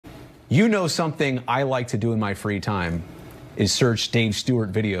You know something I like to do in my free time is search Dave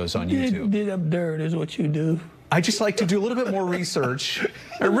Stewart videos on YouTube. Dig up dirt is what you do. I just like to do a little bit more research.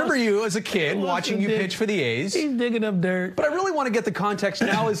 I remember you as a kid watching you pitch for the A's. He's digging up dirt. But I really want to get the context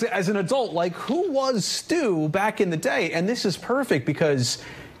now as an adult. Like, who was Stu back in the day? And this is perfect because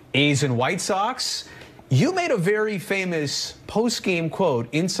A's and White Sox, you made a very famous post-game quote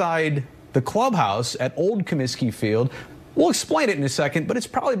inside the clubhouse at Old Comiskey Field. We'll explain it in a second, but it's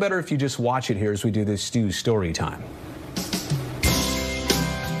probably better if you just watch it here as we do this Stu story time.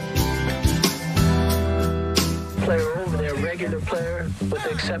 Player over there, regular player, with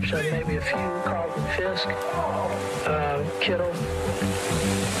the exception of maybe a few, Carlton Fisk, Kittle,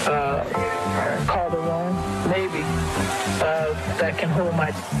 Calderon, maybe, that can hold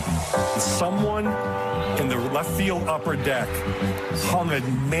my... Someone in the left field upper deck hung a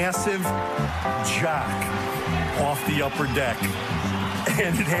massive jock off the upper deck,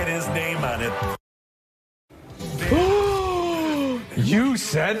 and it had his name on it. You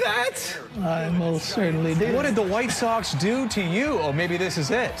said that? I most certainly did. What did the White Sox do to you? Oh, maybe this is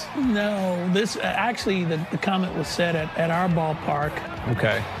it. No, this actually the comment was said at our ballpark.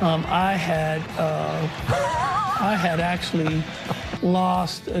 Okay. I had actually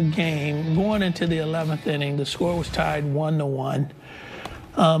lost a game going into the 11th inning. The score was tied 1-1.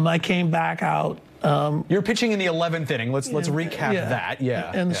 I came back out. You're pitching in the 11th inning. Let's recap that.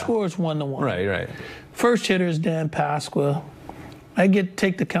 Yeah. And the score is 1-1. Right. First hitter is Dan Pasqua. I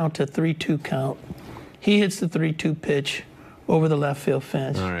take the count to 3-2 count. He hits the 3-2 pitch over the left field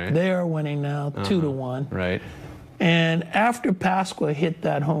fence. All right. They are winning now, 2-1. Right. And after Pasqua hit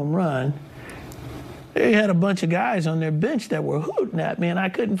that home run, they had a bunch of guys on their bench that were hooting at me, and I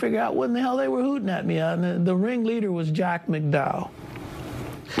couldn't figure out what in the hell they were hooting at me. And the ringleader was Jack McDowell.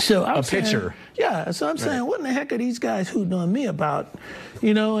 So I'm saying, pitcher. Yeah, so I'm saying, what in the heck are these guys hooting on me about?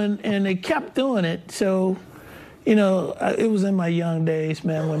 You know, and they kept doing it. So, you know, it was in my young days,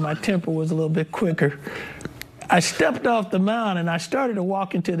 man, when my temper was a little bit quicker. I stepped off the mound and I started to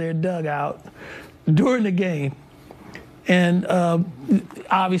walk into their dugout during the game. And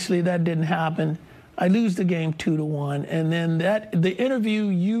obviously that didn't happen. I lose the game 2-1, and then the interview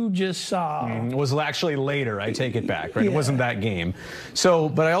you just saw was actually later. I take it back. Right, yeah. It wasn't that game. So,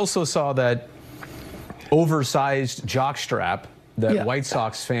 but I also saw that oversized jockstrap that White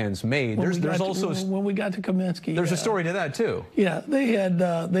Sox fans made. There's also when we got to Comiskey. There's a story to that too. Yeah, they had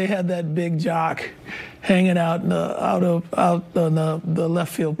that big jock hanging out out on the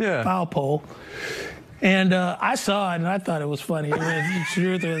left field foul pole. And I saw it, and I thought it was funny.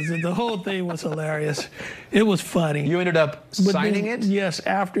 The whole thing was hilarious. It was funny. You ended up signing it? Yes,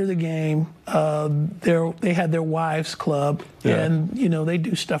 after the game, they had their wives' club, and you know they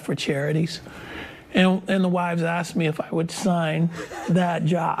do stuff for charities. And the wives asked me if I would sign that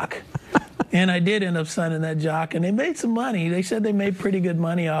jock. And I did end up signing that jock, and they made some money. They said they made pretty good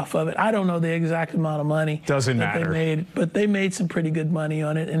money off of it. I don't know the exact amount of money Doesn't matter. They made, but they made some pretty good money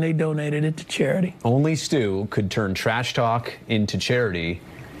on it, and they donated it to charity. Only Stu could turn trash talk into charity.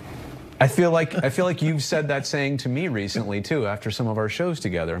 I feel like you've said that saying to me recently too, after some of our shows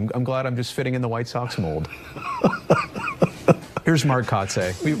together. I'm glad I'm just fitting in the White Sox mold. Here's Mark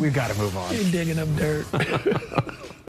Kotze. We've got to move on. You're digging up dirt.